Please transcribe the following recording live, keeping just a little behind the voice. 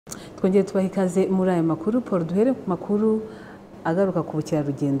Twongeye tubaha ikaze muri aya makuru. Paul, duhere ku makuru agaruka ku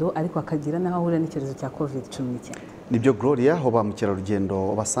bukerarugendo ariko akagira naho ahura n'icyorezo cya COVID-19. Nibyo Gloria, ho ba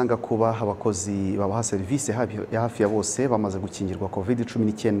mukerarugendo basanga kuba abakozi babaha serivisi hafi ya bose bamaze gukingirwa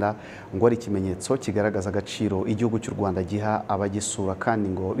COVID-19 ngo ari ikimenyetso kigaragaza agaciro igihugu cy'u Rwanda giha abagisura, kandi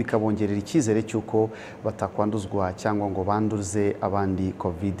ngo bikabongerera icyizere cy'uko batakwanduzwa cyangwa ngo banduze abandi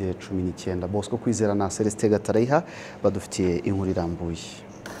COVID-19. Bosco Kwizera na Celestin Gatarayiha badufitiye inkuru irambuye.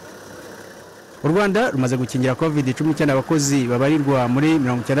 U Rwanda rumaze gukingira COVID-19 abakozi babarirwa muri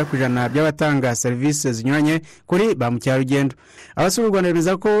 90% by'abatanga serivisi zinyuranye kuri ba mukerarugendo. Abasura u Rwanda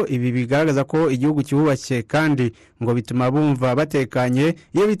bemeza ko ibi bigaragaza ko igihugu kibubakiye kandi ngo bituma bumva batekanye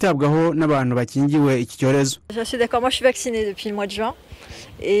iyo bitabwaho n'abantu bakingiwe iki cyorezo. Je suis d'accord, moi je suis vaccinée depuis le mois de juin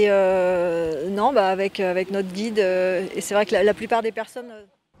et non avec notre guide et c'est vrai que la plupart des personnes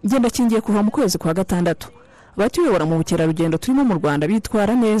ngenda kingiye kuva mu kwezi kwa gatandatu. Batuyobora mu bukerarugendo turimo mu Rwanda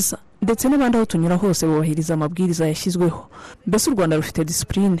bitwara neza, ndetse n'abandi aho tunyura hose bubahiriza amabwiriza yashyizweho. Mbese u Rwanda rufite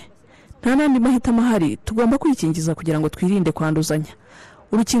discipline, nta nandi mahitamo ahari, tugomba kwikingiza kugira ngo twirinde kwanduzanya.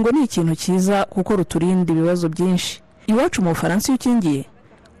 Urukingo ni ikintu cyiza kuko ruturinda ibibazo byinshi. Iwacu mu Bufaransa iyo ukingiye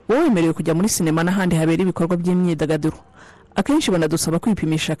wowe wemerewe kujya muri sinema n'ahandi habera ibikorwa by'imyidagaduro. Akenshi banadusaba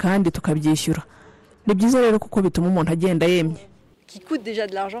kwipimisha kandi tukabyishyura. Ni byiza rero kuko bituma umuntu agenda yemye. qui coûtent déjà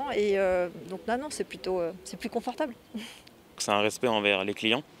de l'argent et donc là non, c'est plus confortable. C'est un respect envers les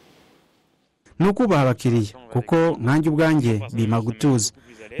clients. Nukubaha abakiriya kuko nkanjye ubwanjye bima gutuza.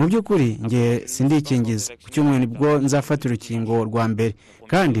 Mu by'ukuri nge sindikingiza ku cyumweru nibwo nzafata urukingo rwa mbere,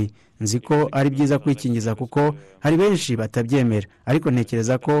 kandi nzi ko ari byiza kwikingiza kuko hari benshi batabyemera, ariko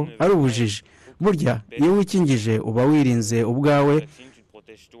ntekereza ko ari ubujiji. Burya iyo wikingije uba wirinze ubwawe,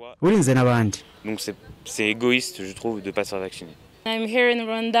 urinze n'abandi. Donc c'est égoïste, je trouve, de pas se faire vacciner. I'm here in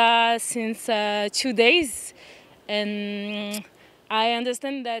Rwanda since 2 days and I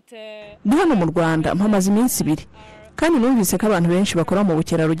understand that hano mu Rwanda mpamaze iminsi 2 kandi numvise ko abantu benshi bakora mu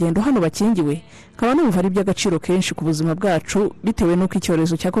bukerarugendo hano bakingiwe, kaba numva ari by'agaciro kenshi ku buzima bwacu bitewe n'uko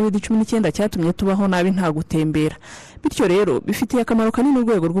icyorezo cya COVID-19 cyatumye tubaho nabi nta gutembera. Bityo rero bifitiye akamaro kanini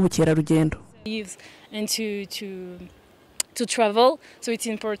urwego rw'ubukerarugendo. And to travel, so it's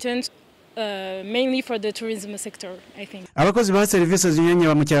important mainly for the tourism sector, I think. Abakozi ba serivisi zinyuranye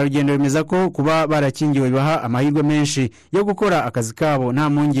ba mukerarugendo bemeza ko kuba barakingiwe bibaha amahirwe menshi yo gukora akazi kabo nta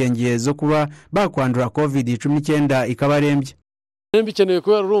mpungenge zo kuba bakwandura COVID-19 ikabarembye. Bikeneye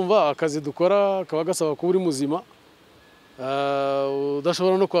ko urumva akazi dukora kaba gasaba kuba uri muzima,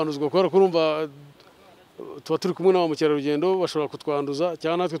 udashobora no kwanduzwa kubera ko urumva tuba turi kumwe n'aba mukerarugendo bashobora kutwanduza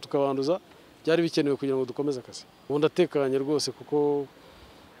cyangwa natwe tukabanduza. Byari bikenewe kugira ngo dukomeze akazi. Ubundi atekanye rwose kuko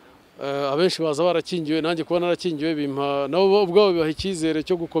abenshi baza barakingiwe, nanjye kuba narakingiwe bimpa nabo ubwabo bibaha icyizere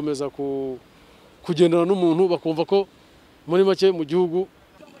cyo gukomeza kugendana n'umuntu bakumva ko muri make mu gihugu.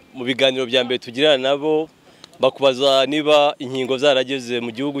 Mu biganiro bya mbere tugirana nabo bakubaza niba inkingo zarageze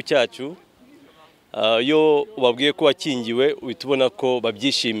mu gihugu cyacu, yo ubabwiye ko wakingiwe uhita ko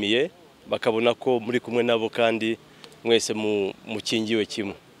babyishimiye, bakabona ko muri kumwe nabo kandi mwese mukingiwe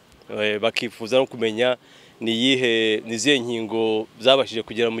kimwe. Bakifuza no kumenya nizihe nkingo zabashije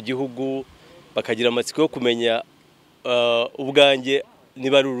kugera mu gihugu, bakagira amatsiko yo kumenya ubwanjye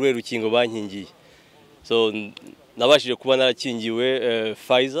niba ari uruhe rukingo bankingiye. So nabashije kuba narakingiwe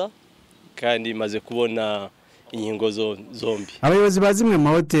Pfizer kandi maze kubona inkingo zombi. Abayobozi ba zimwe mu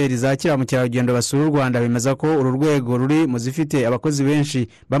hoteli zakira mu cyarugendo basura u Rwanda bemeza ko uru rwego ruri mu zifite abakozi benshi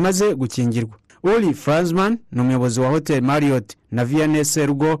bamaze gukingirwa. Uli Franzman ni umuyobozi wa Hotel Marriott na Vianney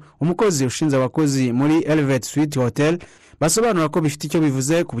Serugo, umukozi ushinzwe abakozi muri Elevate Suite Hotel, basobanura ko bifite icyo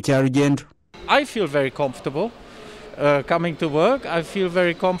bivuze ku bukerarugendo. I feel very comfortable coming to work. I feel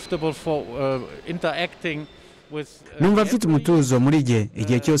very comfortable for interacting with Numva mfite umutuzo muri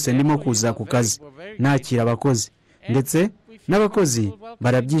igihe cyose ndimo kuza ku kazi, nakira abakozi ndetse n'abakozi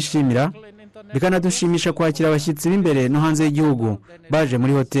barabyishimira, bikanadushimisha kwakira abashyitsi b'imbere no hanze y'igihugu baje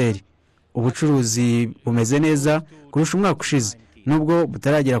muri hoteli. Ubucuruzi bumeze neza kurusha umwaka ushize, nubwo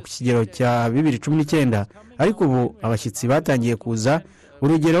butaragera ku kigero cya 2019, ariko ubu abashyitsi batangiye kuza,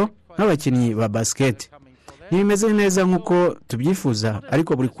 urugero nk'abakinnyi ba basket. Ntibimeze neza nk'uko tubyifuza,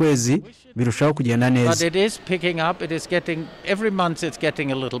 ariko buri kwezi birushaho kugenda neza. But it is picking up, it is getting, every month it's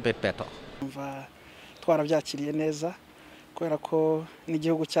getting a little bit better. Twarabyakiriye neza kubera ko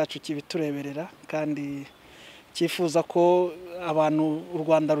n'igihugu cyacu kibitureberera kandi cyifuza ko abantu u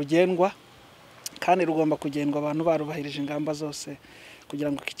Rwanda rugendwa, kandi rugomba kugendwa abantu barubahirije ingamba zose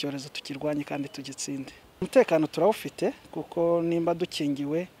kugira ngo iki cyorezo tukirwanye kandi tugitsinde. Umutekano turawufite kuko nimba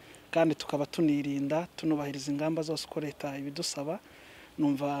dukingiwe kandi tukaba tunirinda tunubahiriza ingamba zose uko leta ibidusaba,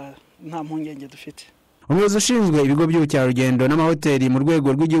 numva nta mpungenge dufite. umuyobozi ushinzwe ibigo by'ubukerarugendo n'amahoteli mu rwego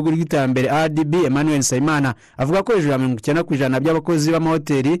rw'igihugu rw'iterambere RDB Emmanuel Nsayimana avuga ko hejuru ya 90% by'abakozi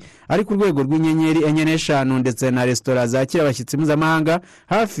b'amahoteli ari ku rwego rw'inyenyeri 4 ndetse na resitora zakira abashyitsi mpuzamahanga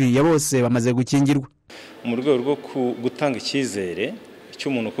hafi ya bose bamaze gukingirwa. Mu rwego rwo gutanga icyizere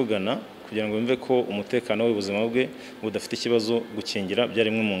cy'umuntu ukugana kugira ngo yumve ko umutekano w'ubuzima bwe budafite ikibazo, gukingira byari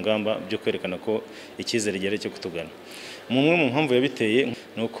imwe mu ngamba byo kwerekana ko icyizere gihari cyo kutugana. Mumwe mu mpamvu yabiteye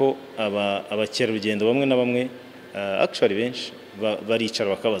nuko abakerarugendo bamwe na bamwe actually benshi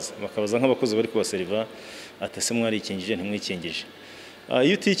baricara bakabaza nk'abakozi bari kubaseriva atese mwarikingije ntimwikingije.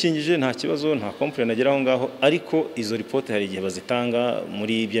 Iyo utikingije nta kibazo, nta complaint ageraho ngaho, ariko izo report hari igihe bazitanga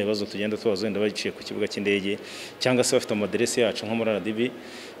muri ibyo bibazo tugenda tubazo wenda baciye ku kibuga cy'indege cyangwa se bafite amaderese yacu nko muri RDB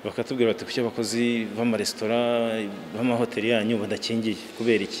bakatubwira bati kuki abakozi b'amaresitora b'amahoteli yanyu badakingiye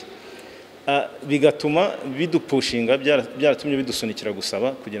kubera iki. Bigatuma bidupushinga, byaratumye bidusunikira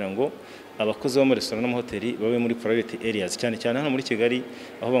gusaba kugira ngo abakozi b'amaresitora n'amahoteli babe muri private areas, cyane cyane hano muri Kigali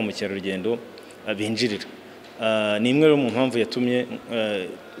aho ba mukerarugendo binjirira. Ni imwe mu mpamvu yatumye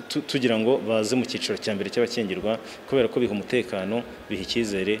tugira ngo baze mu cyiciro cya mbere cy'abakingirwa kubera ko biha umutekano, biha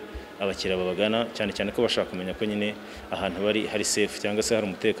icyizere abakiriya babagana, cyane cyane ko bashaka kumenya ko nyine ahantu bari hari safe cyangwa se hari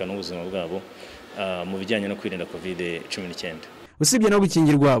umutekano w'ubuzima bwabo mu bijyanye no kwirinda COVID-19. Usibye no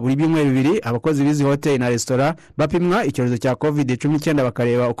gukingirwa buri byumweru bibiri abakozi b'izi hoteli na resitora bapimwa icyorezo cya COVID-19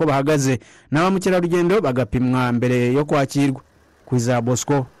 bakareba uko bahagaze, n'aba mukerarugendo bagapimwa mbere yo kwakirwa. Kwiza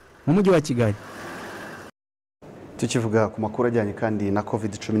Bosco mu mujyi wa Kigali. Tukivuga ku makuru ajyanye kandi na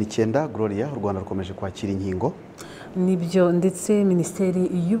COVID-19, Gloria, u Rwanda rukomeje kwakira inkingo. Nibyo, ndetse Minisiteri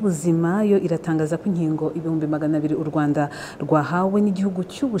y'Ubuzima yo iratangaza ko inkingo 200,000 u Rwanda rwahawe n'igihugu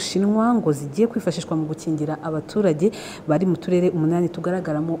cy'Ubushinwa ngo zigiye kwifashishwa mu gukingira abaturage bari mu turere 8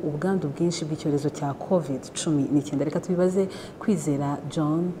 tugaragaramo ubwandu bwinshi bw'icyorezo cya COVID-19. Reka tubibaze Kwizera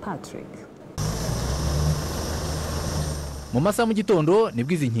John Patrick. Mu masaha mu gitondo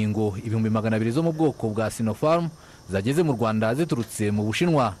nibwo izi nkingo 200,000 zo mu bwoko bwa Sinopharm zageze mu Rwanda ziturutse mu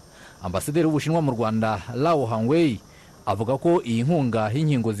Bushinwa. Ambasaderi w'Ubushinwa mu Rwanda Lao Hangwei avuga ko iyi nkunga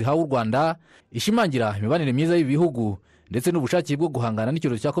y'inkingo zihawe u Rwanda ishimangira imibanire myiza y'ibihugu ndetse n'ubushake bwo guhangana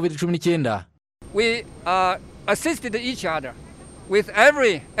n'icyorezo cya COVID-19. We assisted each other with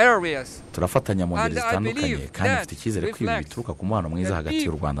every areas. Turafatanya mu ngeri zitandukanye kandi mfite icyizere ko ibi bituruka ku mubano mwiza hagati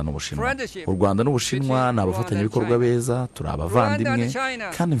y'u Rwanda n'Ubushinwa. U Rwanda n'Ubushinwa ni abafatanyabikorwa beza, turi abavandimwe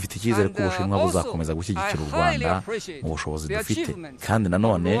kandi mfite icyizere ko Ubushinwa buzakomeza gushyigikira u Rwanda mu bushobozi dufite. Kandi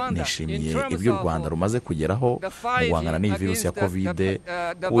nanone nishimiye ibyo u Rwanda rumaze kugeraho mu guhangana n'iyi virusi ya COVID,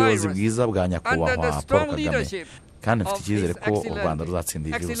 ubuyobozi bwiza bwa nyakubahwa Paul Kagame, kandi mfite icyizere ko u Rwanda ruzatsinda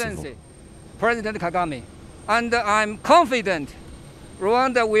iyi virusi vuba. President Kagame, and I'm confident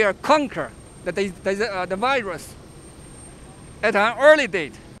Rwanda will conquer the virus at an early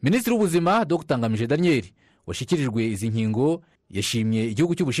date. Minisitiri w'Ubuzima Dr. Ngamije Daniel washyikirijwe izi nkingo yashimye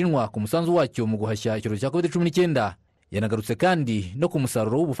igihugu cy'Ubushinwa ku musanzu wacyo mu guhashya icyorezo cya COVID-19. Yanagarutse kandi no ku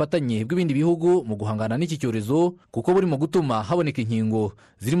musaruro w'ubufatanye bw'ibindi bihugu mu guhangana n'iki cyorezo kuko burimo gutuma haboneka inkingo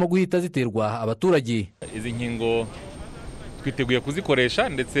zirimo guhita ziterwa abaturage. Izi nkingo twiteguye kuzikoresha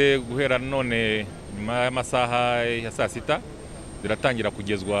ndetse guhera none nyuma y'amasaha ya saa sita ziratangira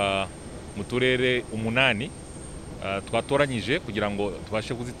kugezwa mu turere 8 twatoranyije kugira ngo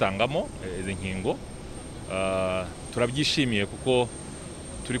tubashe kuzitangamo izi nkingo. Turabyishimiye kuko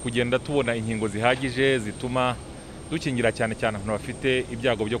turi kugenda tubona inkingo zihagije zituma dukingira cyane cyane abantu bafite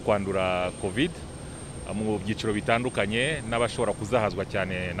ibyago byo kwandura COVID mu byiciro bitandukanye n'abashobora kuzahazwa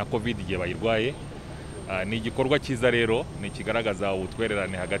cyane na COVID igihe bayirwaye. Ni igikorwa cyiza rero, ni kigaragaza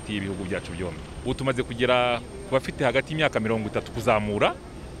ubutwererane hagati y'ibihugu byacu byombi. Ubu tumaze kugera ku bafite hagati y'imyaka 30 kuzamura.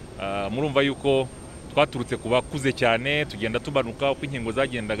 Murumva yuko twaturutse ku bakuze cyane tugenda tumanuka uko inkingo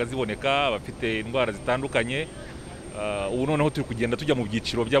zagendaga ziboneka, abafite indwara zitandukanye. Ubu noneho turi kugenda tujya mu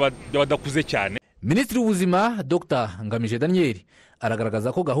byiciro by'abadakuze cyane. Minisitiri w'Ubuzima Dr. Ngamije Daniel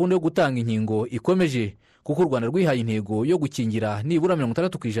aragaragaza ko gahunda yo gutanga inkingo ikomeje kuko u Rwanda rwihaye intego yo gukingira nibura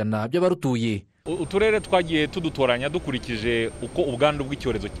 60% by'abarutuye. Uturere twagiye tudutoranya dukurikije uko ubwandu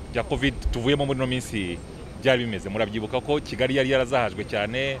bw'icyorezo cya COVID tuvuyemo muri no minsi byari bimeze. Murabyibuka ko Kigali yari yarazahajwe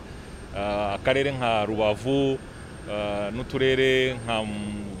cyane, akarere nka Rubavu n'uturere nka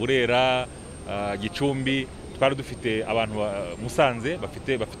Burera, Gicumbi twari dufite abantu Musanze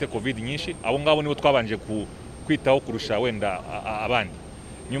bafite COVID nyinshi. Abo ngabo nibo twabanje kwitaho kurusha wenda abandi.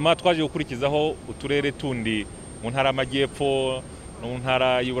 Nyuma twaje gukurikizaho uturere tundi mu ntara y'Amajyepfo no mu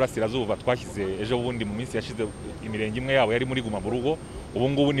ntara y'Uburasirazuba twashyize ejo bundi mu minsi yashize imirenge imwe yabo yari muri guma mu rugo. Ubu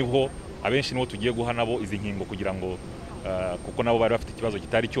ngubu niho abenshi nibo tugiye guha nabo izi nkingo kugira ngo kuko nabo bari bafite ikibazo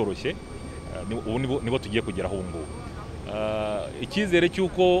kitari cyoroshye. Ubu nibo tugiye kugeraho ubu ngubu. icyizere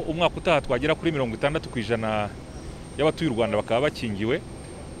cy'uko umwaka utaha twagera kuri 60% y'abatuye u Rwanda bakaba bakingiwe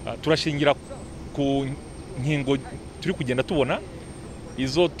turashingira ku nkingo turi kugenda tubona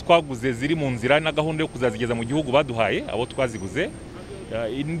izo twaguze ziri mu nzira na gahunda yo kuzazigeza mu gihugu baduhaye abo twaziguze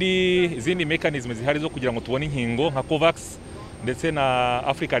izindi mechanism zihari zo kugira ngo tubone inkingo nka COVAX ndetse na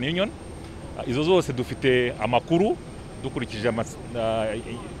African Union. Izo zose dufite amakuru dukurikije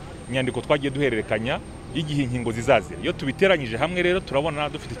inyandiko twagiye duhererekanya y'igihe inkingo zizazira. Iyo tubiteranyije hamwe rero turabona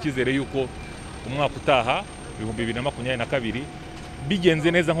dufite icyizere yuko umwaka utaha 2022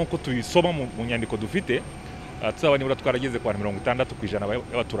 bigenze neza nk'uko tubisoma mu nyandiko dufite tuzaba nibura twarageze kwa 60%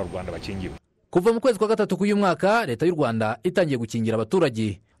 y'abaturarwanda bakingiwe. Kuva mu kwezi kwa gatatu k'uyu mwaka leta y'u Rwanda itangiye gukingira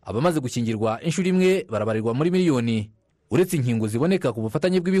abaturage. Abamaze gukingirwa inshuro imwe barabarirwa muri miliyoni. Uretse inkingo ziboneka ku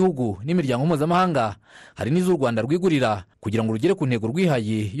bufatanye bw'ibihugu n'imiryango mpuzamahanga, hari n'iz'u Rwanda rwigurira kugira ngo rugere ku ntego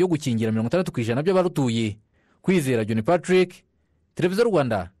rwihaye yo gukingira 60% by'abarutuye. Kwizera John Patrick, Televiziyo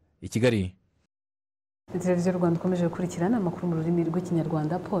Rwanda, i Kigali. Televiziyo Rwanda ikomeje gukurikirana amakuru mu rurimi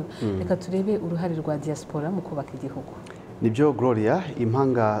rw'ikinyarwanda. Paul, reka turebe uruhare rwa diaspora mu kubaka igihugu. Nibyo Gloria,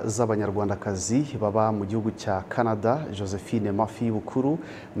 impanga z'abanyarwandakazi baba mu gihugu cya Canada, Josephine Mafi Bukuru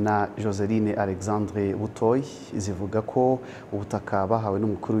na Joseline Alexandre Butoyi zivuga ko ubutaka bahawe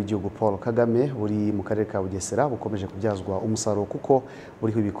n'umukuru w'igihugu Paul Kagame buri mu karere ka Bugesera bukomeje kubyazwa umusaruro kuko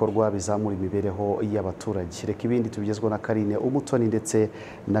buriho ibikorwa bizamura imibereho y'abaturage. Reka ibindi tubigezwa na Karine Umutoni ndetse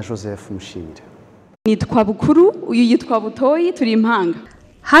na Joseph Mushimire. Nitwa Bukuru, uyu yitwa Butoyi, turi impanga.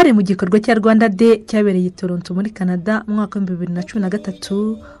 Hari mu gikorwa cya Rwanda Day cyabereye i Toronto muri Canada mu mwaka wa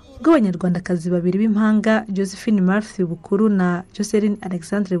 2013 ubwo abanyarwandakazi babiri b'impanga Josephine Mafi Bukuru na Joseline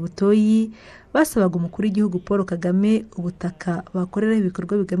Alexandre Butoyi basabaga umukuru w'igihugu Paul Kagame ubutaka bakoreraho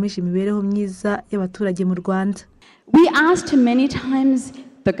ibikorwa bigamije imibereho myiza y'abaturage mu Rwanda. We asked many times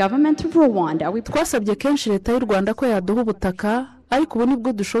the government of Rwanda. Twasabye kenshi leta y'u Rwanda ko yaduha ubutaka, ariko ubu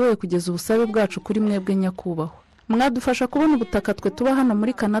nibwo dushoboye kugeza ubusabe bwacu kuri mwebwe nyakubahwa. Mwadufasha kubona ubutaka twe tuba hano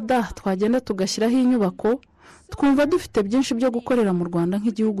muri Canada, twagenda tugashyiraho inyubako, twumva dufite byinshi byo gukorera mu Rwanda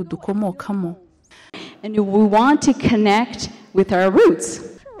nk'igihugu dukomokamo. And we want to connect with our roots.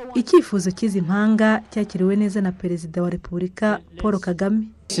 Icyifuzo cy'izi mpanga cyakiriwe neza na Perezida wa Repubulika Paul Kagame.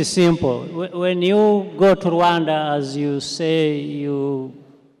 It's simple. When you go to Rwanda, as you say you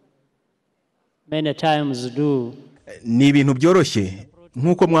many times do. Ni ibintu byoroshye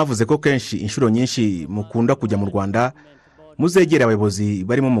nk'uko mwavuze ko kenshi inshuro nyinshi mukunda kujya mu Rwanda, muzegera abayobozi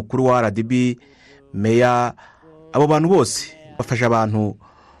barimo umukuru wa RDB, meya, abo bantu bose bafasha abantu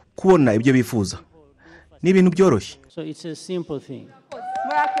kubona ibyo bifuza. Ni ibintu byoroshye. So it's a simple thing.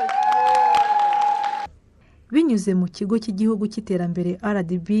 Binyuze mu kigo cy'igihugu cy'iterambere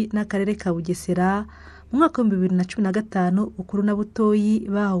RDB n'akarere ka Bugesera mu mwaka wa 2015 Bukuru na Butoyi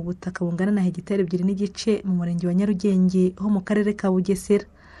bahawe ubutaka bungana na hegitari 2.5 mu murenge wa Nyarugenge ho mu karere ka Bugesera.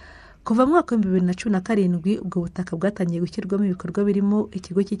 Kuva mu mwaka wa 2017 ubwo butaka bwatangiye gushyirwamo ibikorwa birimo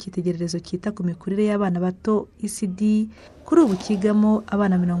ikigo cy'icyitegererezo cyita ku mikurire y'abana bato ECD. Kuri ubu kigamo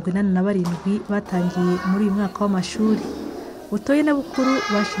abana 87 batangiye muri uyu mwaka w'amashuri. Butoyi na Bukuru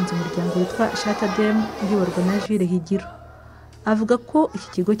bashinze umuryango witwa Shatadem uyoborwa na Jules Higiro. Avuga ko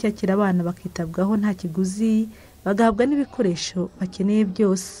iki kigo cyakira abana bakitabwaho nta kiguzi, bagahabwa n'ibikoresho bakeneye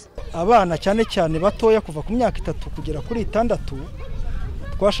byose. Abana cyane cyane batoya kuva ku myaka 3 kugera kuri 6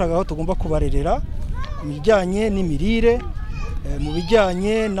 twashagaho tugomba kubarerera mu bijyanye n'imirire, mu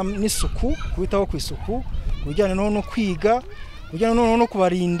bijyanye n'isuku, kubitaho ku isuku, mu bijyanye no kwiga, mu bijyanye no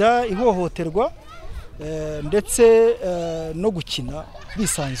kubarinda ihohoterwa ndetse no gukina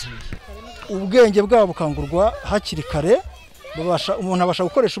bisanzuye. Ubwenge bwabo bukangurwa hakiri kare, umuntu abasha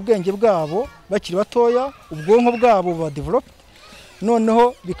gukoresha ubwenge bwabo bakiri batoya, ubwonko bwabo ba develop,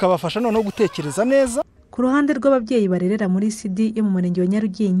 noneho bikabafasha noneho gutekereza neza. Ku ruhande rw'ababyeyi barerera muri CD yo mu murenge wa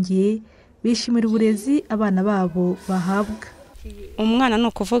Nyarugenge, bishimira uburezi abana babo bahabwa. Umwana no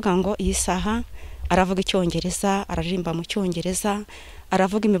kuvuga ngo iyi saha aravuga icyongereza, ararimba mu cyongereza,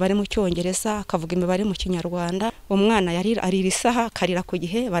 aravuga imibare mu cyongereza, akavuga imibare mu kinyarwanda. Umwana arira isaha, karira ku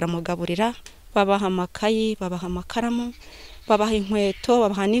gihe, baramugaburira, babaha amakayi, babaha amakaramu, babaha inkweto,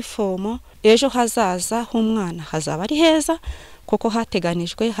 babaha n'ifomo. Ejo hazaza h'umwana hazaba ari heza kuko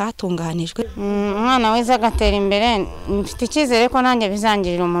hateganijwe, hatunganijwe. Umwana wese agatera imbere, mfite icyizere ko nanjye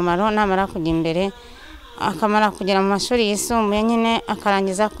bizangirira umumaro namara kujya imbere, akamara kugera mu mashuri yisumbuye nyine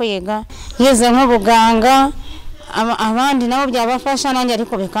akarangiza kwiga, yize nk'ubuganga, abandi nabo byabafasha nanjye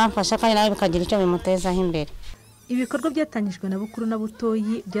ariko bikamfasha kandi nawe bikagira icyo bimutezaho imbere. Ibikorwa byatangijwe na Bukuru na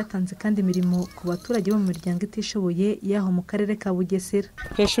Butoyi byatanze kandi imirimo ku baturage bo mu miryango itishoboye yaho mu karere ka Bugesera.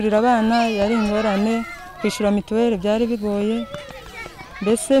 Kwishurira abana yari ingorane, kwishura mituweli byari bigoye,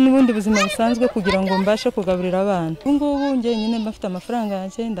 mbese n'ubundi buzima busanzwe kugira ngo mbashe kugaburira abana. Ubu ngubu njye nyine mbafite amafaranga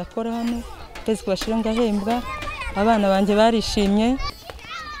yanjye ndakora hano kwezi kubashira ngahembwa, abana banjye barishimye,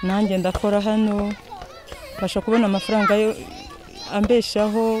 nanjye ndakora hano basha kubona amafaranga yo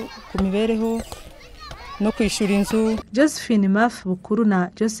ambeshaho ku mibereho no kwishura inzu. Josephine Maf Bukuru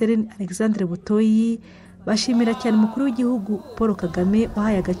na Jocelyn Alexandre Butoyi bashimira cyane umukuru w'igihugu Paul Kagame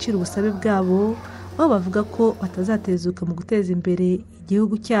wahaye agaciro ubusabe bwabo, aho bavuga ko batazatezuka mu guteza imbere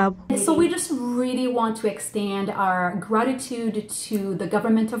igihugu cyabo. So we just really want to extend our gratitude to the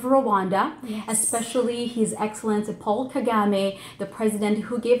government of Rwanda, especially His Excellency Paul Kagame, the president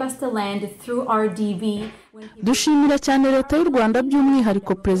who gave us the land through RDB. Dushimira cyane leta y'u Rwanda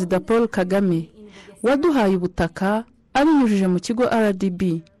by'umwihariko Perezida Paul Kagame waduhaye ubutaka abinyujije mu kigo RDB,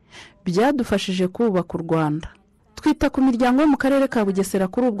 byadufashije kubaka u Rwanda. Twita ku miryango yo mu karere ka Bugesera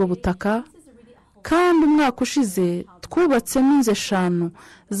kuri ubwo butaka, kandi umwaka ushize twubatsemo inzu 5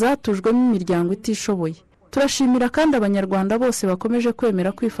 zatujwemo imiryango itishoboye. Turashimira kandi abanyarwanda bose bakomeje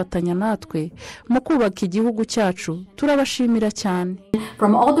kwemera kwifatanya natwe mu kubaka igihugu cyacu, turabashimira cyane.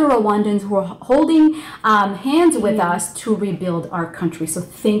 From all the Rwandans who are holding hands with us to rebuild our country. So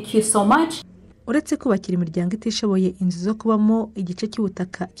thank you so much. Uretse kubakira imiryango itishoboye inzu zo kubamo, igice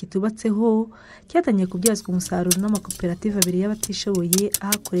cy'ubutaka kitubatseho cyatangiye kubyazwa umusaruro n'amakoperative abiri y'abatishoboye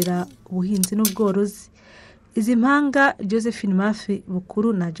ahakorera ubuhinzi n'ubworozi. Izi mpanga Josephine Mafi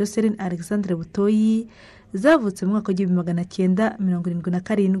Bukuru na Jocelyn Alexandre Butoyi zavutse mu mwaka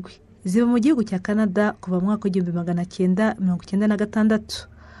w'1977, ziba mu gihugu cya Canada kuva mu mwaka w'1996.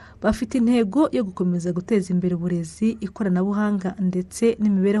 Bafite intego yo gukomeza guteza imbere uburezi, ikoranabuhanga ndetse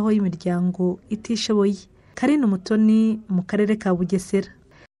n'imibereho y'imiryango itishoboye. Karine Umutoni mu karere ka Bugesera.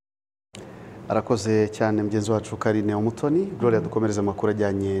 Arakoze cyane mugenzi wacu Karine Umutoni. Gloria, dukomereza amakuru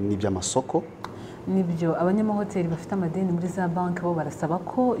ajyanye n'iby'amasoko. Nibyo abanyamahoteli bafite amadeni muri za banki bo barasaba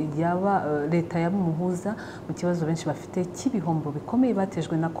ko yaba leta yabumuhuza mu kibazo benshi bafite cy'ibihombo bikomeye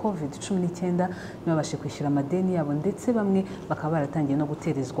batejwe na COVID-19 ntibabashe kwishyura amadeni yabo, ndetse bamwe bakaba baratangiye no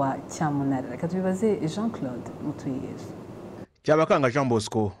guterezwa cyamunara. Reka tubibaze Jean-Claude Mutuyeze. Cyabakanga Jean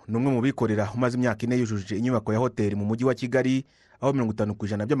Bosco ni umwe mu bikorera umaze imyaka 4 yujuje inyubako ya hoteli mu mujyi wa Kigali, aho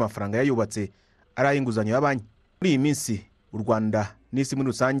 50% by'amafaranga yayubatse ari inguzanyo ya banki. Muri iyi minsi u Rwanda n'isi muri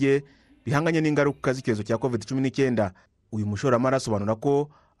rusange bihanganye n'ingaruka z'icyorezo cya COVID-19. Uyu mushoramari asobanura ko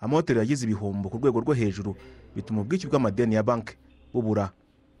amahoteli yagize ibihombo ku rwego rwo hejuru, bituma ubwishyu bw'amadeni ya banki bubura.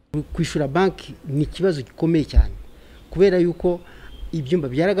 Kwishura banki ni ikibazo gikomeye cyane, kubera yuko ibyumba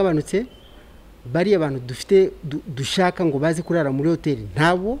byaragabanutse, bari abantu dufite dushaka ngo baze kurara muri hoteli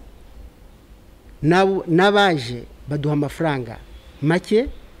ntabo nabaje baduha amafaranga make.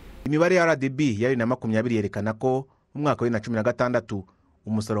 Imibare ya RDB yari na 20 yerekana ko mu mwaka wa 2016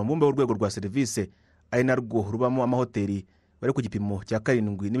 umusaruro mbumbe w'urwego rwa serivisi ari narwo rubamo amahoteli bari ku gipimo cya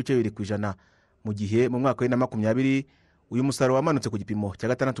 7.2%, mu gihe mu mwaka wa 2020 uyu musaruro wamanutse ku gipimo cya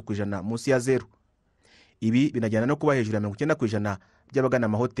 6% munsi ya 0. Ibi binajyana no kuba hejuru ya 90% by'abagana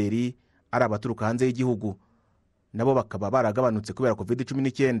amahoteli ari abaturuka hanze y'igihugu, nabo bakaba baragabanutse kubera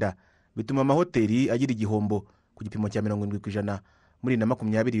COVID-19, bituma amahoteli agira igihombo ku gipimo cya 70% muri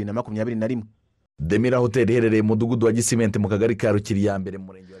 2021. Demira Hotel iherereye mu mudugudu wa Gisimenti mu kagari ka Rukiri ya mbere mu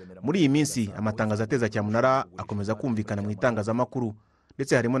murenge wa Remera. Muri iyi minsi amatangazo ateza cyamunara akomeza kumvikana mu itangazamakuru,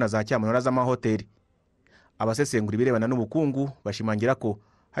 ndetse harimo na za cyamunara z'amahoteli. Abasesengura ibirebana n'ubukungu bashimangira ko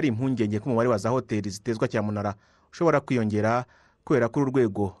hari impungenge ko umubare wa za hoteli zitezwa cyamunara ushobora kwiyongera kubera ko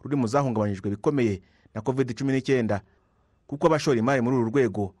urwego ruri mu zahungabanyijwe bikomeye na COVID-19, kuko abashora imari muri uru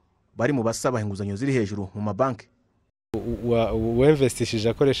rwego bari mu basaba inguzanyo ziri hejuru mu mabanki. Uwinvestishije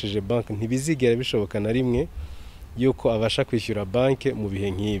akoresheje banki ntibizigera bishoboka na rimwe yuko abasha kwishyura banki mu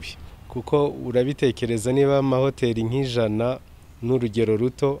bihe nk'ibi, kuko urabitekereza niba amahoteli nk'ijana n'urugero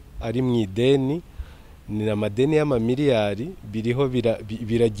ruto ari mu ideni, ni amadeni y'amamiliyari, biriho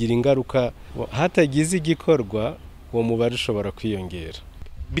biragira ingaruka. Hatagize igikorwa uwo mubare ushobora kwiyongera.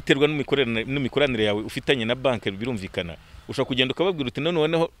 Biterwa n'imikoranire yawe ufitanye na banki, birumvikana ushobora kugenda ukababwira uti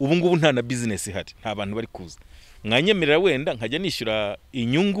noneho ubu ngubu nta na business ihari, nta bantu bari kuza, mwanyemerera wenda nkajya nishyura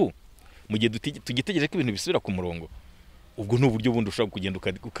inyungu mu gihe tugitegereje ko ibintu bisubira ku murongo. Ubwo ni uburyo bundi ushobora kugenda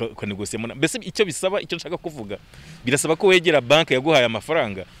ukanegosiyamo. Mbese icyo bisaba, icyo nshaka kuvuga, birasaba ko wegera banki yaguhaye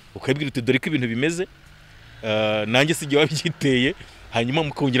amafaranga ukabwira uti dore ko ibintu bimeze, nanjye sijye wabyiteye, hanyuma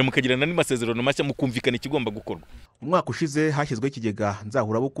mukongera mukagirana n'amasezerano mashya mukumvikana ikigomba gukorwa. Umwaka ushize hashyizweho ikigega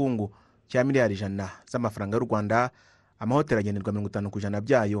nzahurabukungu cya miliyari 100 z'amafaranga y'u Rwanda, amahoteli agenerwa 50%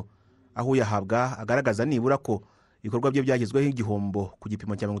 byayo, aho uyahabwa agaragaza nibura ko ibikorwa bye byagizweho igihombo ku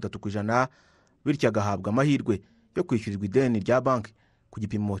gipimo cya 30%, bityo agahabwa amahirwe yo kwishyurirwa ideni rya banki ku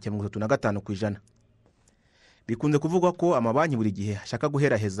gipimo cya 35%. bikunze kuvugwa ko amabanki buri gihe ashaka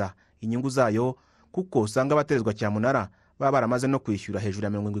guheraheza inyungu zayo kuko usanga abaterezwa cyamunara baba baramaze no kwishyura hejuru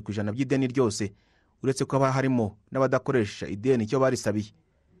ya 70% by'ideni ryose, uretse ko haba harimo n'abadakoresha ideni icyo barisabiye.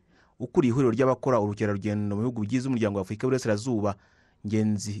 Ukuriye ihuriro ry'abakora urukerarugendo mu bihugu bigize umuryango wa Afurika y'Uburasirazuba,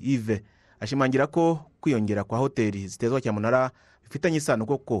 Ngenzi Yves, ashimangira ko kwiyongera kwa hoteli zitezwa cyamunara bifitanye isano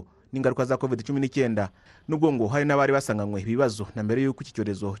koko n'ingaruka za COVID-19, nubwo ngo hari n'abari basanganywe ibibazo na mbere y'uko iki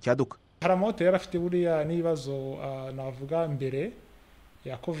cyorezo cyaduka. Hari amahoteli yarafite buriya n'ibibazo navuga mbere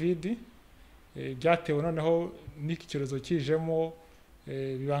ya COVID, byatewe noneho n'iki cyorezo kijemo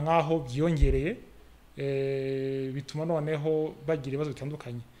biba nkaho byiyongereye, bituma noneho bagira ibibazo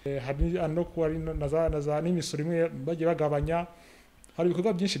bitandukanye. Hari no kuba na n'imisoro imwe bagiye bagabanya, hari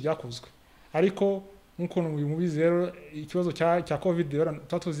ibikorwa byinshi byakozwe, ariko nk'uko uyu mubizi rero ikibazo cya COVID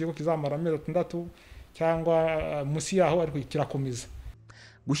tuzi ko kizamara amezi 6 cyangwa munsi yaho, ariko kirakomeza.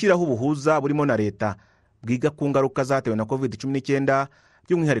 Gushyiraho ubuhuza burimo na leta bwiga ku ngaruka zatewe na COVID-19,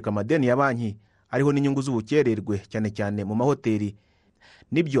 by'umwihariko amadeni ya banki ariho n'inyungu z'ubukererwe cyane cyane mu mahoteli,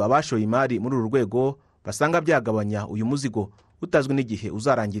 nibyo abashoye imari muri uru rwego basanga byagabanya uyu muzigo utazwi n'igihe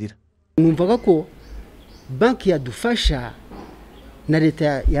uzarangirira. Numvaga ko banki yadufasha na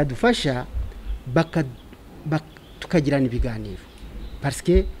leta yadufasha tukagirana ibiganiro, parce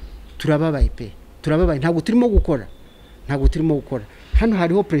que turababaye pe, turababaye, ntabwo turimo gukora. Hano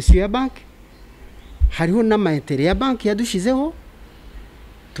hariho presiyo ya banki, hariho n'amaintere ya banki yadushizeho,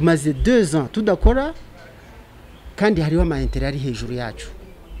 tumaze 2 ans tudakora, kandi hariho amaintere ari hejuru yacu,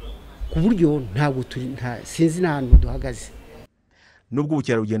 ku buryo ntabwo sinzi n'ahantu duhagaze. Nubwo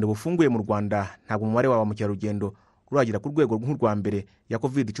ubukerarugendo bufunguye mu Rwanda, ntabwo umubare wa mukerarugendo uragira ku rwego rw'urwa mbere ya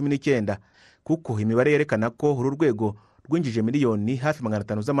COVID-19, kuko imibare yerekana ko uru rwego rwinjije miliyoni hafi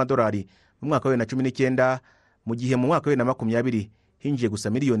 500 z'amadolari mu mwaka wa 2019, mu gihe mu mwaka wa 2020 hinjiye gusa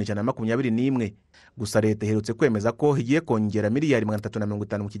miliyoni 121. Gusa leta iherutse kwemeza ko igiye kongera miliyari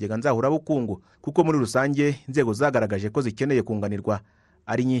 350 mu kigega nzahurabukungu, kuko muri rusange inzego zagaragaje ko zikeneye kunganirwa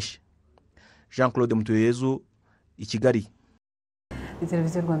ari nyinshi. Jean-Claude Mutuyezu, i Kigali.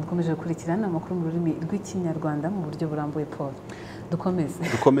 Televiziyo Rwanda ikomeje gukurikirana amakuru mu rurimi rw'Ikinyarwanda mu buryo burambuye. Paul,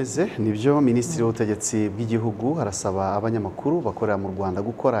 dukomeze. Nibyo Minisitiri w'Ubutegetsi bw'Igihugu arasaba abanyamakuru bakorera mu Rwanda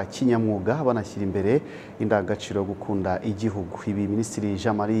gukora kinyamwuga, banashyira imbere indangagaciro yo gukunda igihugu. Ibi Minisitiri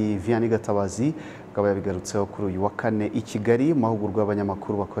Jean-Marie Vianney Gatabazi akaba yabigarutseho kuri uyu wa kane i Kigali mu mahugurwa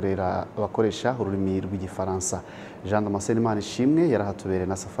y'abanyamakuru bakoresha ururimi rw'Igifaransa. Jean Damascene Manishimwe yarahatubereye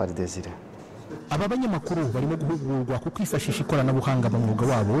na Safari Desire. Aba banyamakuru barimo guhugurwa ku kwifashisha ikoranabuhanga mu mwuga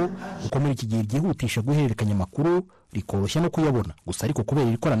wabo, uko muri iki gihe ryihutisha guhererekanya amakuru, rikoroshya no kuyabona. Gusa ariko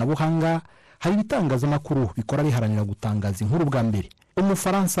kubera ikoranabuhanga, hari ibitangazamakuru bikora biharanira gutangaza inkuru bwa mbere.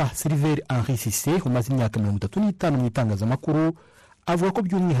 Umufaransa Sylvain Henri Cissé umaze imyaka 35 mu itangazamakuru avuga ko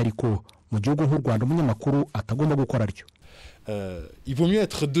by'umwihariko mu gihugu nk'u Rwanda umunyamakuru atagomba gukora ryo. Il vaut mieux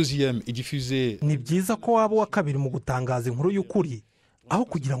être deuxième et diffuser. Ni byiza ko waba wa kabiri mu gutangaza inkuru y'ukuri aho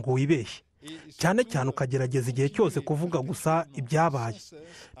kugira ngo wibeshye, cyane cyane ukagerageza igihe cyose kuvuga gusa ibyabaye.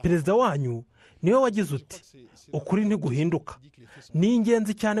 Perezida wanyu niwe wagize uti ukuri ntiguhinduka. Ni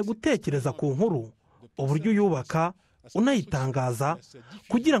ingenzi cyane gutekereza ku nkuru, uburyo uyubaka unayitangaza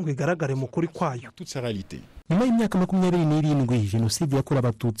kugira ngo igaragare mu kuri kwayo. Nyuma y'imyaka 27 jenoside yakorewe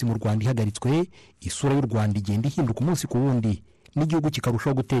abatutsi mu Rwanda ihagaritswe, isura y'u Rwanda igenda ihinduka umunsi ku wundi n'igihugu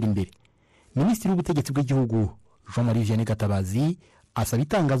kikarushaho gutera imbere. Minisitiri w'Ubutegetsi bw'Igihugu Jean-Marie Vianney Gatabazi asaba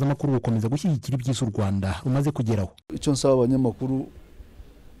itangazamakuru gukomeza gushyigikira ibyiza u Rwanda rumaze kugeraho. Icyo nsaba abanyamakuru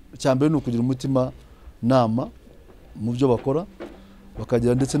cyambere ni ukugira umutima nama mu byo bakora,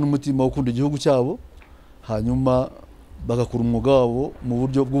 bakagira ndetse n'umutima wo gukunda igihugu cyabo, hanyuma bagakora umwuga wabo mu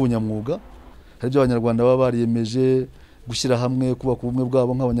buryo bw'ubunyamwuga. Hari ibyo abanyarwanda baba bariyemeje gushyira hamwe, kubaka ubumwe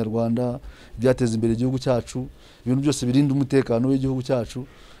bwabo nk'abanyarwanda, byateza imbere igihugu cyacu, ibintu byose birinda umutekano w'igihugu cyacu.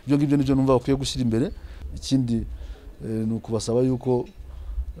 Ibyo ngibyo nibyo numva bakwiye gushyira imbere. Ikindi ni ukubasaba yuko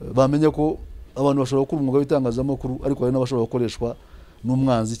bamenya ko abantu bashobora gukora umwuga w'itangazamakuru, ariko hari n'abashobora gukoreshwa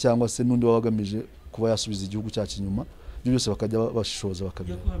n'umwanzi cyangwa se n'undi wabagamije kuba yasubiza igihugu cyacu inyuma. Ibyo byose bakajya bashishoza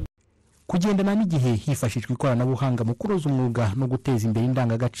bakabimenya. Kugendana n'igihe hifashishwa ikoranabuhanga mu kunoza umwuga no guteza imbere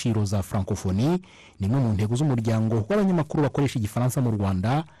indangagaciro za francophonie ni imwe mu ntego z'umuryango w'abanyamakuru bakoresha igifaransa mu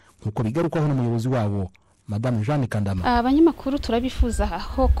Rwanda, nk'uko bigarukwaho n'umuyobozi wabo Madame Jeanne Kandama. Abanyamakuru turabifuza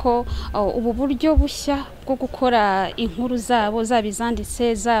ko ubu buryo bushya bwo gukora inkuru zabo, zaba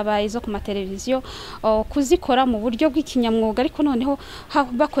izanditse, zaba izo ku mateleviziyo, kuzikora mu buryo bw'ikinyamwuga, ariko noneho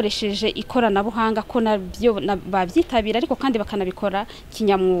bakoresheje ikoranabuhanga, ko nabyo babyitabira ariko kandi bakanabikora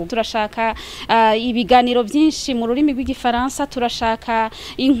kinyamwuga. Turashaka ibiganiro byinshi mu rurimi rw'Igifaransa, turashaka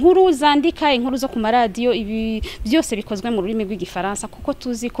inkuru zandika, inkuru zo ku maradiyo, ibi byose bikozwe mu rurimi rw'Igifaransa, kuko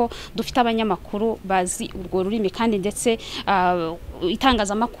tuzi ko dufite abanyamakuru bazi urwo rurimi kandi ndetse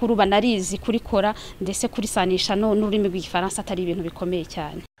itangazamakuru banarizi kurikora ndetse kurisanisha n'ururimi rw'igifaransa atari ibintu bikomeye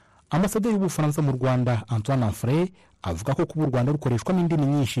cyane. Ambasaderi w'Ubufaransa mu Rwanda Antoine Anfray avuga ko kuba u Rwanda rukoreshwamo indimi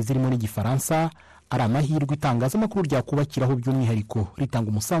nyinshi zirimo n'igifaransa ari amahirwe itangazamakuru ryakubakiraho by'umwihariko ritanga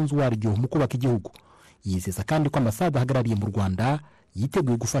umusanzu waryo mu kubaka igihugu. Yizeza kandi ko ambasade ahagarariye mu Rwanda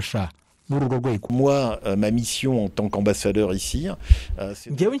yiteguye gufasha muri urwo rwego. Moi, ma mission en tant qu'ambassadeur ici,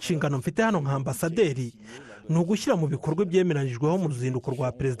 ngewe inshingano mfite hano nka ambasaderi ni ugushyira mu bikorwa ibyemeranyijweho mu ruzinduko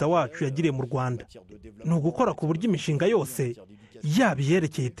rwa perezida wacu yagiriye mu Rwanda. Ni ugukora ku buryo imishinga yose yaba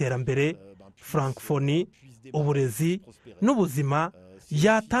iyerekeye iterambere, francophonie, uburezi n'ubuzima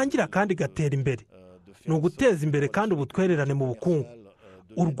yatangira kandi igatera imbere. Ni uguteza imbere kandi ubutwererane mu bukungu.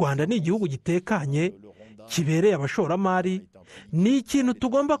 U Rwanda ni igihugu gitekanye kibereye abashoramari, ni ikintu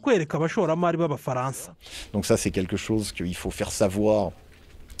tugomba kwereka abashoramari b'Abafaransa. Donc ça c'est quelque chose qu'il faut faire savoir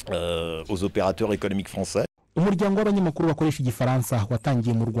aux opérateurs économiques français. Umuryango w'abanyamakuru bakoresha igifaransa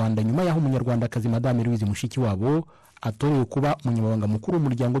watangiye mu Rwanda nyuma y'aho umunyarwandakazi Madame Louise Mushikiwabo atorewe kuba umunyamabanga mukuru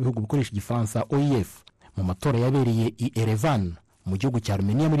w'umuryango w'ibihugu bikoresha igifaransa OIF mu matora yabereye i Erevan mu gihugu cya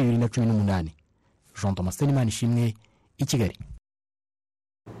Armenia muri 2018. Jean Thomas Tenimana Ishimwe, i Kigali.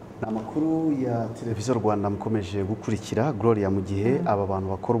 Amakuru ya televiziyo Rwanda mukomeje gukurikira. Gloria, mu gihe aba bantu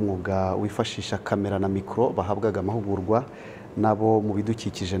bakora umwuga wifashisha kamera na mikro bahabwaga amahugurwa, nabo mu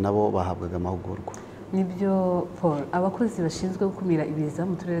bidukikije nabo bahabwaga amahugurwa. Nibyo Paul, abakozi bashinzwe gukumira ibiza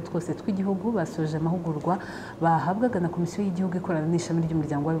mu turere twose tw'igihugu basoje amahugurwa bahabwaga na komisiyo y'igihugu ikorana n'ishami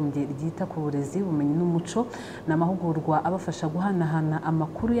ry'umuryango w'abibumbye ryita ku burezi, ubumenyi n'umuco, n'amahugurwa abafasha guhanahana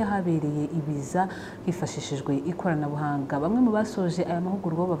amakuru y'ahabereye ibiza hifashishijwe ikoranabuhanga. Bamwe mu basoje aya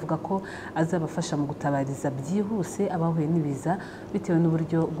mahugurwa bavuga ko azabafasha mu gutabariza byihuse abahuye n'ibiza bitewe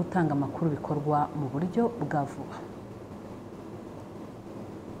n'uburyo gutanga amakuru bikorwa mu buryo bwa vuba.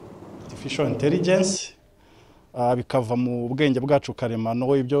 Artificial intelligence bikava mu bwenge bwacu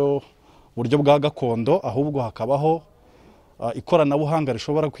karemano ibyo buryo bwa gakondo, ahubwo hakabaho ikoranabuhanga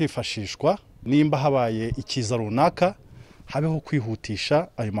rishobora kwifashishwa nimba habaye ikiza runaka, habeho kwihutisha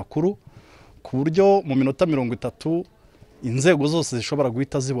ayo makuru ku buryo mu minota 30 inzego zose zishobora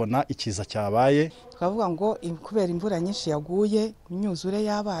guhita zibona ikiza cyabaye. Twavuga ngo kubera imvura nyinshi yaguye, imyuzure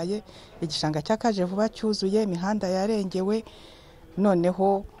yabaye, igishanga cyakaje vuba cyuzuye, imihanda yarengewe,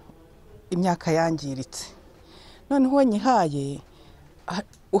 noneho imyaka yangiritse. Noneho nyihaye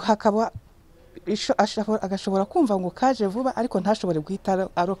hakaba agashobora kumva ngo kaje vuba ariko ntashobore guhita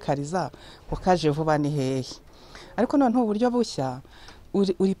arokariza ngo kaje vuba ni hehe. Ariko noneho uburyo bushya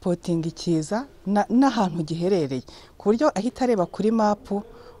uripotinga ikiza n'ahantu giherereye ku buryo ahita areba kuri mapu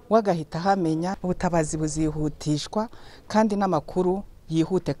wagahita hamenya, ubutabazi buzihutishwa kandi n'amakuru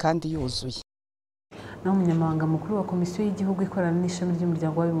yihute kandi yuzuye. Naho umunyamabanga mukuru wa komisiyo y'igihugu ikorana n'ishami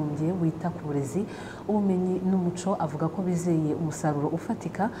ry'umuryango w'abibumbye wita ku burezi, ubumenyi n'umuco avuga ko bizeye umusaruro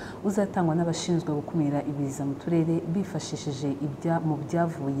ufatika uzatangwa n'abashinzwe gukumira ibiza mu turere bifashishije mu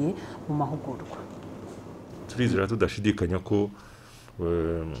byavuye mu mahugurwa. Turizera tudashidikanya ko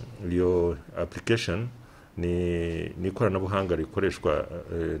iyo application ni ikoranabuhanga rikoreshwa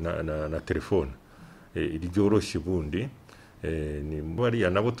na telefone ryoroshye ubundi, ni bariya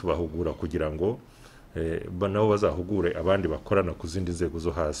nabo tubahugura kugira ngo nabo bazahugure abandi bakorana ku zindi nzego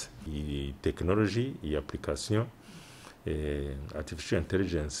zo hasi. Iyi technology, iyi application artificial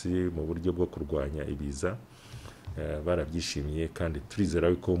intelligence mu buryo bwo kurwanya ibiza barabyishimiye kandi turizera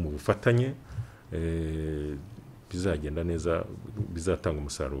ko mu bufatanye bizagenda neza, bizatanga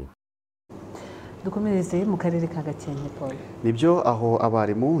umusaruro. Dukomereze mu karere ka Gakenke Paul. Nibyo aho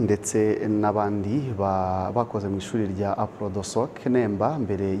abarimu ndetse n'abandi bakoze mu ishuri rya Aprodosok Nemba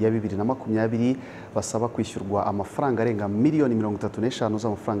mbere ya 2020 basaba kwishyurwa amafaranga arenga miliyoni 35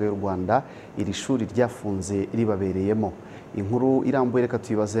 z'amafaranga y'u Rwanda iri shuri ryafunze ribabereyemo. Inkuru irambuye reka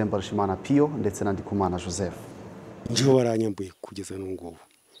tuyibaze Mbarushimana Pio ndetse na Ndikumana Joseph. Njiho baranyambuye kugeza n'ubwo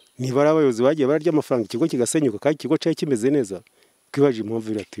niba abayobozi bagiye bararya amafaranga ikigo kigasenyuka kandi ikigo cyaje kimeze neza, kwibaje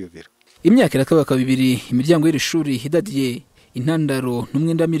impamvu iratuyobera. Imyaka irakabaka 2 imiryango y'iri shuri hidadiye intandaro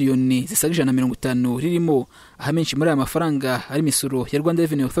n'umwenda miliyoni zisaga 150 ririmo ahamenshi muri aya mafaranga ari misoro ya Rwanda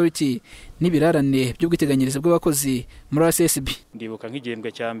Revenue Authority n'ibirarane by'ubwiteganyirize bw'abakozi muri RSSB. Ndibuka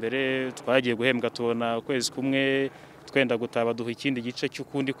nk'igihembwe cya mbere twagiye guhembwa tubona ukwezi kumwe twenda gutaba duha ikindi gice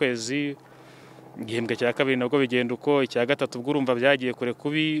cy'ukundi kwezi, igihembwe cya kabiri nabwo bigenda uko, icya gatatu ubwo urumva byagiye kure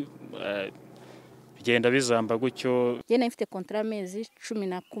kubi bigenda bizamba gutyo. Yena ifite kontra amezi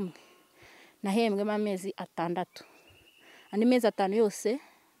 11 nahembwe amezi 6, andi mezi 5 yose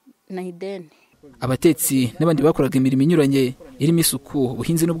na ideni. Abatetsi n'abandi bakoraga imirimo inyuranye irimo isuku,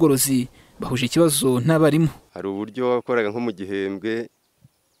 ubuhinzi n'ubworozi bahuje ikibazo n'abarimu. Hari uburyo wakoraga nko mu gihembwe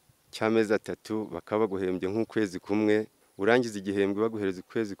cy'amezi 3 bakaba baguhembye nk'ukwezi kumwe, urangiza igihembwe baguhereza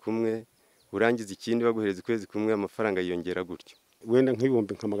ukwezi kumwe, urangiza ikindi baguhereza ukwezi kumwe, amafaranga yiyongera gutyo. Wenda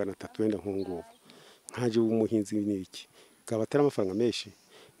nk'ibihumbi nka 300 wenda nk'ungubu nkaje umuhinzi n'iki kaba atari amafaranga menshi,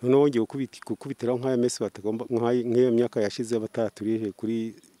 none wongeye gukubitiraho nk'aya mesi batagomba nk'iyo myaka yashize bataturihe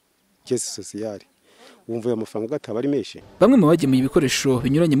kuri caisse sociale, wumva ayo mafaranga gataba ari menshi. Bamwe mu bagemuye ibikoresho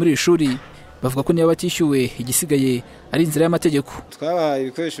binyuranye muri iri shuri bavuga ko niba batishyuwe igisigaye ari inzira y'amategeko. Twabahaye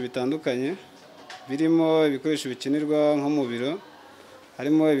ibikoresho bitandukanye birimo ibikoresho bikenerwa nko mu biro,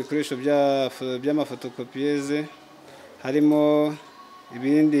 harimo ibikoresho by'amafotokopiyeze, harimo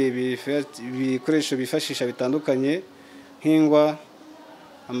ibindi bikoresho bifashisha bitandukanye nk'ingwa,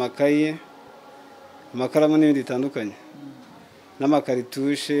 amakaye, amakaramu n'ibindi bitandukanye,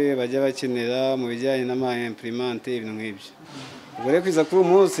 n'amakaritushe bajya bakenera mu bijyanye n'ama-imprimante, ibintu nk'ibyo. Ubwo rero kwiza kuri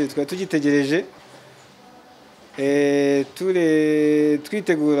uyu munsi twari tugitegereje,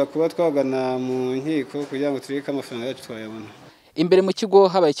 twitegura kuba twagana mu nkiko kugira ngo turebe ko amafaranga yacu twayabona. Imbere mu kigo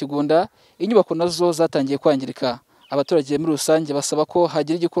habaye ikigunda, inyubako nazo zatangiye kwangirika. Abaturage muri rusange basaba ko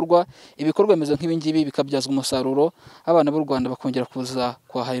hagira igikorwa ibikorwa remezo nk'ibingibi bikabyazwa umusaruro, abana b'u Rwanda bakongera kuza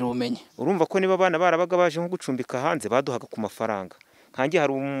kwahahira ubumenyi. Urumva ko niba abana barabaga baje nko gucumbika hanze baduhaga ku mafaranga. Kanjye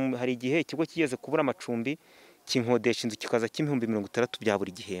hari igihe ikigo kigeze kubura amacumbi kinkodesha inzu kikaza cy'ibihumbi 60 bya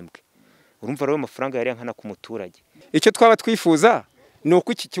buri gihembwe. Urumva rero amafaranga yari yankana ku muturage. Icyo twaba twifuza ni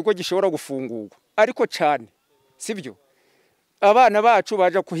uko iki kigo gishobora gufungurwa, ariko cyane sibyo abana bacu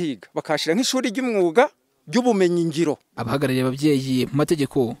baje kuhiga bakashira nk'ishuri ry'umwuga ry'ubumenyi ngiro. Abahagarariye ababyeyi mu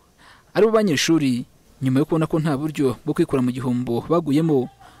mategeko ari bo banyeshuri nyuma yo kubona ko nta buryo bwo kwikura mu gihombo baguyemo,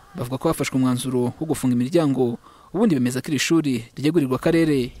 bavuga ko hafashwe umwanzuro wo gufunga imiryango, ubundi bemeza ko iri shuri ryegurirwa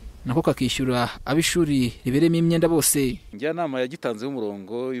akarere nako kakishyura ab'ishuri riberemo imyenda bose. Njyanama yagitanzeho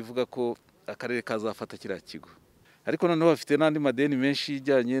umurongo ivuga ko akarere kazafata kiriya kigo, ariko noneho bafite n'andi madeni menshi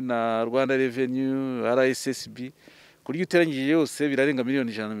ijyanye na Rwanda Revenue, RSSB, kuryo uteranyije yose birarenga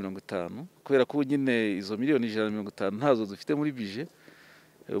miliyoni 150, kubera ko nyine izo miliyoni 150 ntazo dufite muri bije.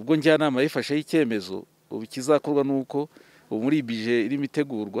 Ubwo njyanama yifashe icyemezo ubu kizakorwa nuko ubu muri bije iri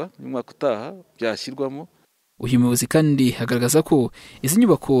mitegurwa y'umwaka utaha byashyirwamo. Uyu muyobozi kandi agaragaza ko izi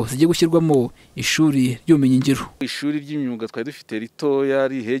nyubako zigiye gushyirwamo ishuri ry'ubumenyi ngiro. Ishuri ry'imyuga twari dufite ritoya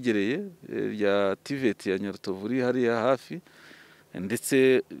rihegereye rya TVET ya Nyarutovu hariya hafi,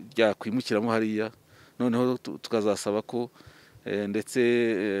 ndetse ryakwimukiramo hariya, noneho tukazasaba ko ndetse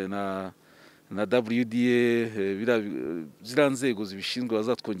na WDA zira nzego zibishinzwe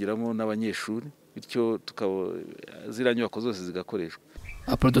bazatwongeramo n'abanyeshuri, bityo zira nyubako zose zigakoreshwa.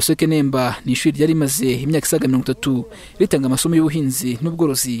 Aprodoseke Nemba ni ishuri ryari rimaze imyaka isaga 30 ritanga amasomo y'ubuhinzi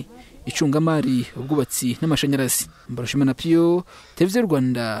n'ubworozi, icungamari, ubwubatsi n'amashanyarazi. Mbarushimana Pio, Televiziyo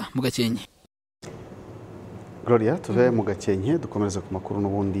Rwanda mu Gakenke. Gloria, tuve mu Gakenke dukomereza ku makuru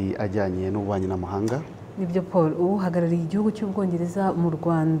n'ubundi ajyanye n'ububanyi n'amahanga. Nibyo Paul, uhagarariye igihugu cy'Ubwongereza mu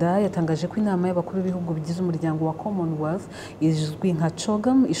Rwanda yatangaje ko inama y'abakuru b'ibihugu bigize umuryango wa Commonwealth izwi nka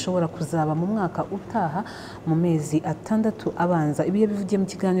CHOGM ishobora kuzaba mu mwaka utaha mu mezi 6 abanza. Ibi yabivugiye mu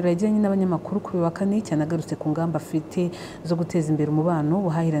kiganiro yagiranye n'abanyamakuru kuri wa kane, cyanagarutse ku ngamba afite zo guteza imbere umubano,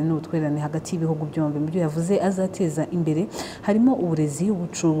 ubuhahirane n'ubutwererane hagati y'ibihugu byombi. Mu byo yavuze azateza imbere harimo uburezi,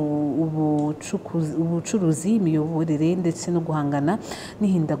 ubucuruzi, imiyoborere ndetse no guhangana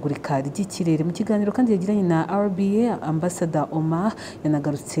n'ihindagurika ry'ikirere. Mu kiganiro kandi yagiranye na RBA, Ambassador Omar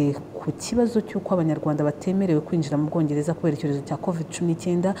yanagarutse ku kibazo cy'uko abanyarwanda batemerewe kwinjira mu Bwongereza kubera icyorezo cya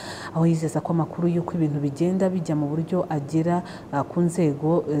COVID-19, aho yizeza ko amakuru y'uko ibintu bigenda bijya mu buryo agera ku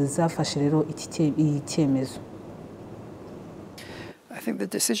nzego zafashe rero iki cyemezo.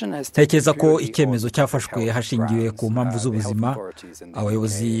 Ntekereza ko icyemezo cyafashwe hashingiwe ku mpamvu z'ubuzima.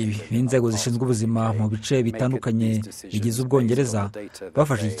 Abayobozi b'inzego zishinzwe ubuzima mu bice bitandukanye bigize Ubwongereza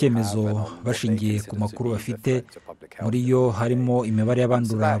bafashe icyemezo bashingiye ku makuru bafite, muri yo harimo imibare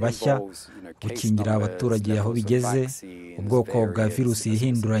y'abandura bashya, gukingira abaturage aho bigeze, ubwoko bwa virusi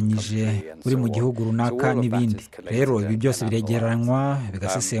ihinduranyije buri mu gihugu runaka n'ibindi. Rero ibi byose biregeranywa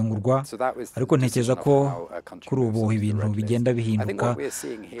bigasesengurwa, ariko ntekereza ko kuri ubu ibintu bigenda bihinduka,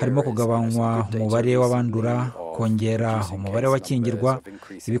 harimo kugabanywa umubare w'abandura, kongera umubare w'abakingirwa,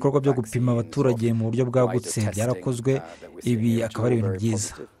 ibikorwa byo gupima abaturage mu buryo bwagutse byarakozwe. Ibi akaba ari ibintu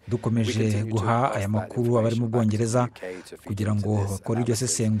byiza. Dukomeje guha aya makuru abari mu Bwongereza kugira ngo bakore iryo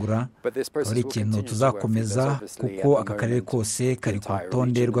sesengura. Ari ikintu tuzakomeza kuko aka karere kose kari ku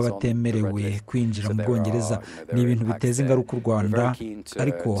rutonde rw'abatemerewe kwinjira mu Bwongereza. Ni ibintu biteza ingaruka u Rwanda,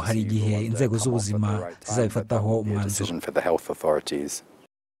 ariko hari igihe inzego z'ubuzima zizabifataho umwanzuro.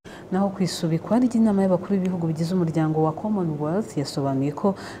 Naho kwisubikwa ry'inama y'abakuru b'ibihugu bigize umuryango wa Commonwealth yasobanuye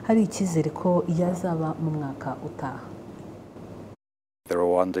ko hari icyizere ko yazaba mu mwaka utaha.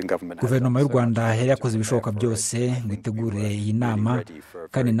 guverinoma y'u rwanda yari yakoze ibishoboka byose ngo itegure iyi nama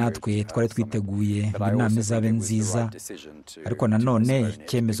kandi natwe twari twiteguye ngo inama izabe nziza, ariko nanone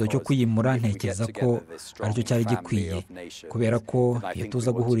icyemezo cyo kuyimura ntekereza ko aricyo cyari gikwiye, kubera ko iyo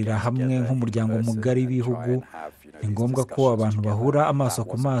tuza guhurira hamwe nk'umuryango mugari w'ibihugu ni ngombwa ko abantu bahura amaso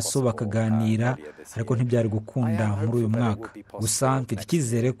ku maso bakaganira, ariko ntibyari gukunda muri uyu mwaka. Gusa mfite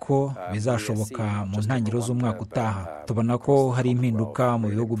icyizere ko bizashoboka mu ntangiriro z'umwaka utaha. Tubona ko hari impinduka mu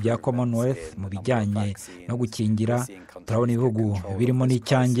bihugu bya Commonwealth mu bijyanye no gukingira. Turabona ibihugu birimo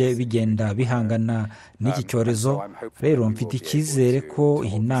n'icyanjye bigenda bihangana n'iki cyorezo. Rero mfite icyizere ko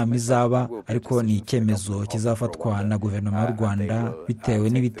iyi nama izaba, ariko ni icyemezo kizafatwa na guverinoma y'u Rwanda bitewe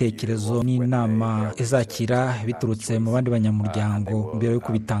n'ibitekerezo n'inama izakira biturutse mu bandi banyamuryango mbere yo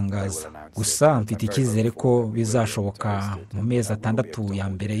kubitangaza. Gusa mfite icyizere ko bizashoboka mu mezi 6 ya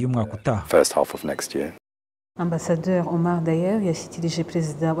mbere y'umwaka utaha. Ambasaderi Omar Dayer yashyikirije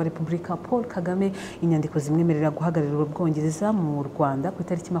Perezida wa Repubulika Paul Kagame inyandiko zimwemerera guhagararira Ubwongereza mu Rwanda ku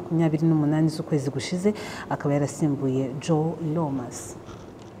itariki 28 z'ukwezi gushize, akaba yarasimbuye Joe Lomas.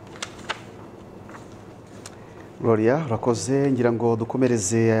 Gloria, urakoze. Ngira ngo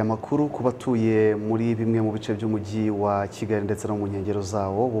dukomereze aya makuru ku batuye muri bimwe mu bice by'umujyi wa Kigali ndetse no mu nkengero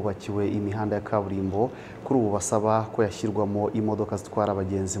zawo bubakiwe imihanda ya kaburimbo. Kuri ubu basaba ko yashyirwamo imodoka zitwara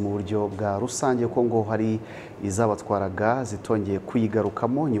abagenzi mu buryo bwa rusange, ko ngo hari izabatwaraga zitongeye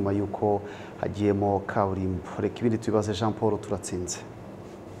kuyigarukamo nyuma y'uko hagiyemo kaburimbo. Reka ibindi tubibaze Jean Paul Turatsinze.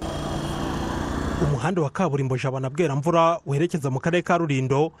 Umuhanda wa kaburimbo Jabana Bweramvura werekeza mu karere ka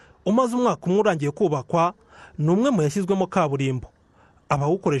Rulindo umaze umwaka umwe urangiye kubakwa, ni umwe mu yashyizwemo kaburimbo.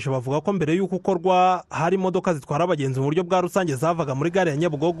 Abawukoresha bavuga ko mbere y'uko ukorwa hari imodoka zitwara abagenzi mu buryo bwa rusange zavaga muri gare ya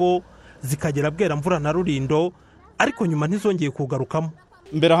Nyabugogo zikagera Bweramvura na Rulindo, ariko nyuma ntizongeye kugarukamo.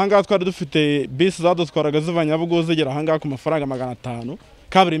 Mbere ahangaha twari dufite bisi zadutwaraga ziva Nyabugogo zigera ahangaha ku mafaranga 500,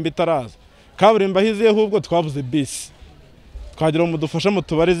 kaburimbo itaraza. Kaburimbo ahiziye ahubwo twabuze bisi. Twagira ngo mudufashe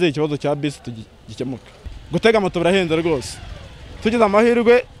mutubarize ikibazo cya bisi gikemuke. Gutega moto birahenze rwose. Tugize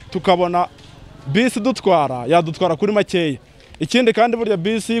amahirwe tukabona bisi dutwara yadutwara kuri makeya. Ikindi kandi burya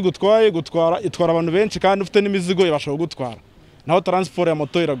bisi itwara abantu benshi kandi ufite n'imizigo ibasha gutwara. Naho transport ya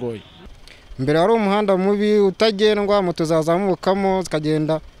moto iragoye. Mbere hari umuhanda mubi utagendwa, moto zazamukamo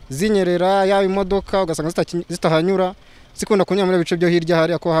zikagenda zinyerera, yaba imodoka ugasanga zitahanyura, zikunda kunyura muri bice byo hirya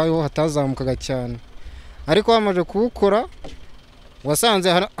hari ko hayo hatazamukaga cyane. Ariko bamaje kuwukora wasanze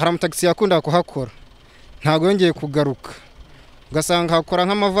hari amataxi yakunda kuhakora, ntago yongeye kugaruka. Ugasanga hakora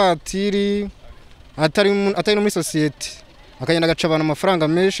nk'amavatiri atari no muri societe, akagenda agacabana amafaranga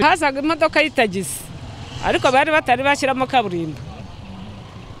menshi. Hazaga imodoka y'itagisi, ariko bari batari bashyiramo kaburimbo.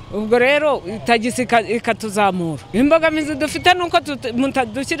 Ubwo rero itagisi ikatuzamura. Imbogamizi dufite nuko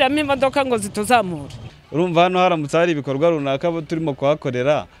dushyiramo imodoka ngo zituzamure. Urumva hano haramutse hari ibikorwa runaka turimo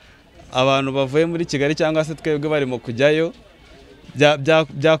kuhakorera, abantu bavuye muri Kigali cyangwa se twebwe barimo kujyayo,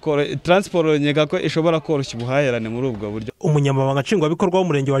 transport nyega ko ishobora koroshya ubuhahirane muri ubwo buryo. Umunyamabanga nshingwabikorwa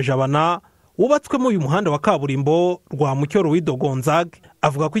w'umurenge wa Jabana wubatswemo uyu muhanda wa kaburimbo Rwamucyo Ruwido Gonzague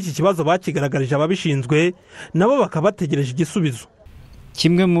avuga ko iki kibazo bakigaragarije ababishinzwe nabo bakabategereje igisubizo.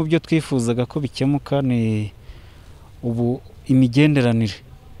 Kimwe mu byo twifuzaga ko bikemuka ni ubu imigenderanire.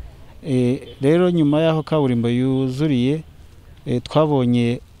 Rero nyuma y'aho kaburimbo yuzuriye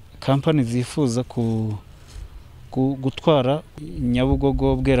twabonye kampani zifuza gutwara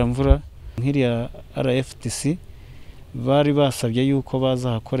Nyabugogo Bweramvura nk'iriya RFTC, bari basabye yuko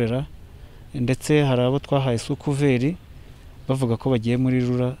bazahakorera, ndetse hari abo twahaye sukuveri bavuga ko bagiye muri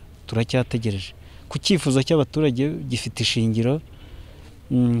rura. Turacyategereje ku cyifuzo cy'abaturage gifite ishingiro,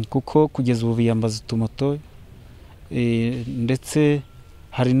 kuko kugeza ubu biyambaza utumoto, ndetse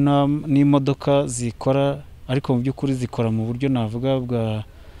hari n'imodoka zikora, ariko mu by'ukuri zikora mu buryo navuga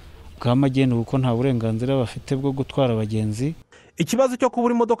bwa magendu, kuko nta burenganzira bafite bwo gutwara abagenzi. Ikibazo cyo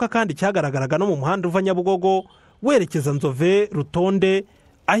kubura imodoka kandi cyagaragaraga no mu muhanda uva Nyabugogo werekeza Nzove Rutonde,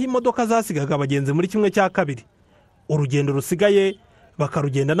 aho imodoka zasigaga abagenzi muri 1/2. Urugendo rusigaye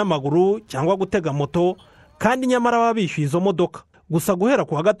bakarugenda n'amaguru cyangwa gutega moto, kandi nyamara babishyuye izo modoka. Gusa guhera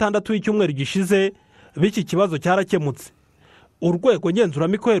ku wa 6 w'icyumweru gishize biki kibazo cyarakemutse. Urwego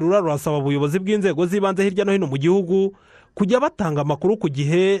ngenzuramikorere rurasaba ubuyobozi bw'inzego z'ibanze hirya no hino mu gihugu kujya batanga amakuru ku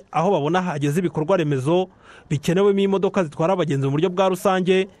gihe aho babona hageze ibikorwa remezo bikenewemo imodoka zitwara abagenzi mu buryo bwa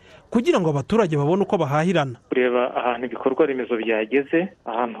rusange, kugira ngo abaturage babone uko bahahirana. Kureba ahantu ibikorwa remezo byageze,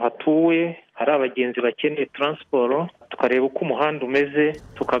 ahantu hatuwe hari abagenzi bakeneye transport, tukareba uko umuhanda umeze,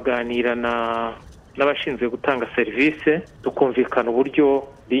 tukaganira n'abashinzwe gutanga service, tukumvikana uburyo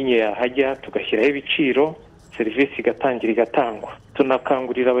linye yahajya, tugashyiraho ibiciro, serivisi igatangira igatangwa.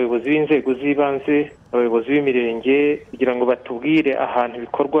 Tunakangurira abayobozi b'inzego z'ibanze, abayobozi b'imirenge kugira ngo batubwire ahantu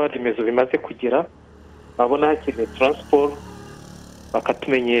ibikorwa remezo bimaze kugera, babona hakeneye transport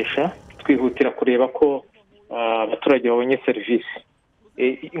bakatumenyesha, twihutira kureba ko abaturage babonye serivisi.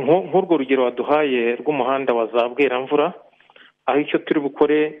 Nk'urwo rugero waduhaye rw'umuhanda wa za Bweramvura, aho icyo turi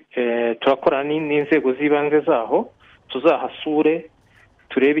bukore turakora n'inzego z'ibanze zaho, tuzahasure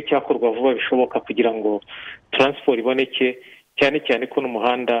turebe icyakorwa vuba bishoboka kugira ngo transport iboneke, cyane cyane ko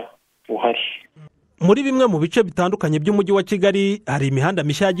n'umuhanda uhari. Muri bimwe mu bice bitandukanye by'umujyi wa Kigali hari imihanda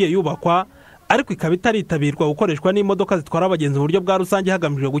mishya yagiye yubakwa, ariko ikaba itaritabirwa gukoreshwa n'imodoka zitwara abagenzi mu buryo bwa rusange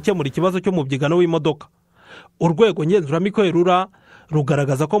hagamijwe gukemura ikibazo cyo mu byigano w'imodoka. Urwego ngenzuramikorere RURA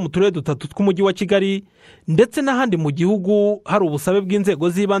rugaragaza ko mu turere dutatu tw'umujyi wa Kigali ndetse n'ahandi mu gihugu hari ubusabe bw'inzego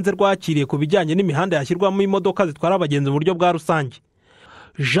z'ibanze rwakiriye ku bijyanye n'imihanda yashyirwamo imodoka zitwara abagenzi mu buryo bwa rusange.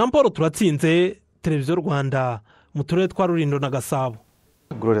 Jean Paul Turatsinze, Televiziyo Rwanda, mu turere twa Rulindo na Gasabo.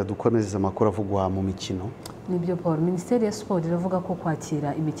 Gloria, dukomeze amakuru avugwa mu mikino. Nibyo Paul, Minisiteri ya Siporo iravuga ko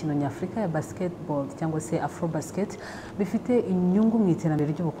kwakira imikino nyafurika ya basketball cyangwa se Afro Basket bifite inyungu mu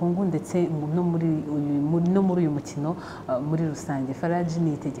iterambere ry'ubukungu ndetse no muri uyu mukino muri rusange. Faraji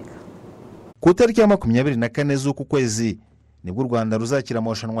niyitegeka. Ku tariki ya 24 z'uku kwezi nibwo u Rwanda ruzakira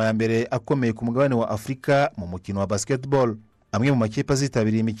amarushanwa ya mbere akomeye ku mugabane wa Afurika mu mukino wa basketball. Amwe mu makipe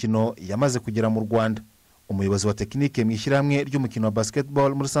azitabiriye imikino yamaze kugera mu Rwanda. Umuyobozi wa tekinike mu ishyirahamwe ry'umukino wa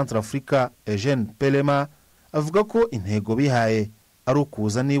basketball muri Central Africa, Eugene Pelema, avuga ko intego bihaye ari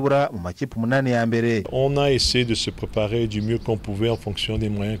ukuza nibura mu makipe 8 ya mbere. On a essayé de se préparer du mieux qu'on pouvait en fonction des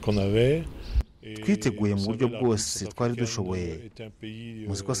moyens qu'on avait. Twiteguye mu buryo bwose twari dushoboye.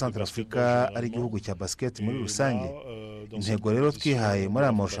 Muzi ko Central Africa ari igihugu cya basket muri rusange. Intego rero twihaye muri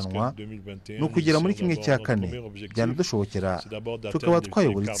aya marushanwa ni ukugera muri kimwe cya kane, byanadushobokera tukaba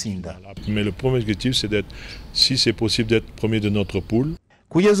twayobora itsinda. Mais le premier objectif c'est d'être, si c'est possible, d'être premier de notre poule.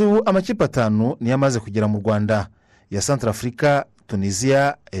 Kugeza ubu amakipe 5 niyo amaze kugera mu Rwanda ya Central Africa,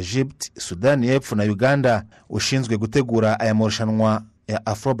 Tunisia, Egypt, Sudan y'Epfo na Uganda. Ushinzwe gutegura aya marushanwa ya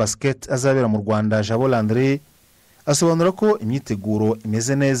Afro Basket azabera mu Rwanda, Jabo Landry, asobanura ko imyiteguro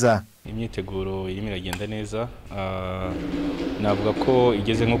imeze neza. Imyiteguro irimo iragenda neza, navuga ko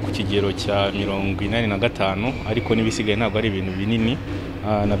igeze nko ku kigero cya 85, ariko n'ibisigaye ntabwo ari ibintu binini.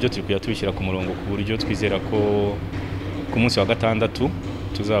 Nabyo turi kujya tubishyira ku murongo ku buryo twizera ko ku munsi wa gatandatu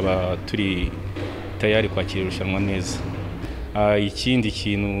tuzaba turi tayari kwakira irushanwa neza. Ikindi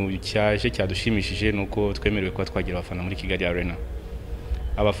kintu cyaje cyadushimishije nuko twemerewe kuba twagira abafana muri Kigali Arena.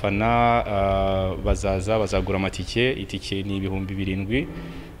 Abafana bazagura amatike, itike ni 7,000,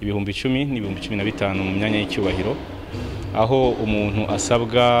 10,000 ni 15,000 mu myanya y'icyubahiro, aho umuntu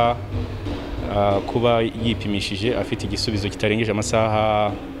asabwa kuba yipimishije afite igisubizo kitarengeje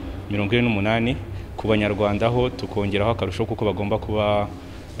amasaha 48 ku Banyarwanda, aho tukongeraho akarusho kuko bagomba kuba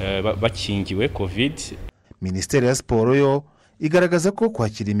bakingiwe COVID. Minisiteri ya Siporo yo igaragaza ko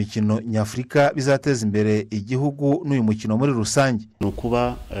kwakira imikino nyafurika bizateza imbere igihugu n'uyu mukino muri rusange.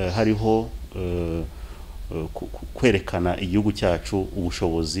 Nukuba hariho kwerekana igihugu cyacu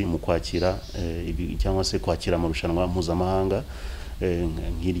ubushobozi mu kwakira cyangwa se kwakira amarushanwa mpuzamahanga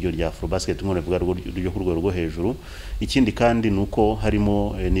nk'iryo rya Afro Basket nk'urevuga ryo ku rwego rwo hejuru. Ikindi kandi nuko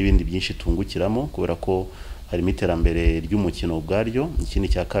harimo n'ibindi byinshi tungukiramo kubera ko harimo iterambere ry'umukino ubwaryo. Ikindi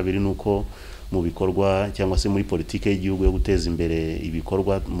cya kabiri nuko mu bikorwa cyangwa se muri politike y'igihugu yo guteza imbere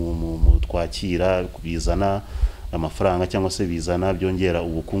ibikorwa mu twakira bizana amafaranga cyangwa se bizana byongera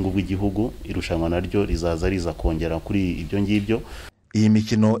ubukungu bw'igihugu, irushanwa naryo riza kongera kuri ibyo ngibyo. Iyi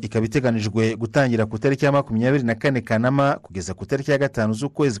mikino ikaba iteganijwe gutangira ku tariki ya 24 Kanama kugeza ku tariki ya 5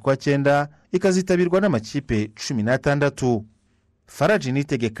 z'ukwezi kwa 9, ikazitabirwa n'amakipe 16. Faraji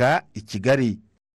nitegeka, i Kigali.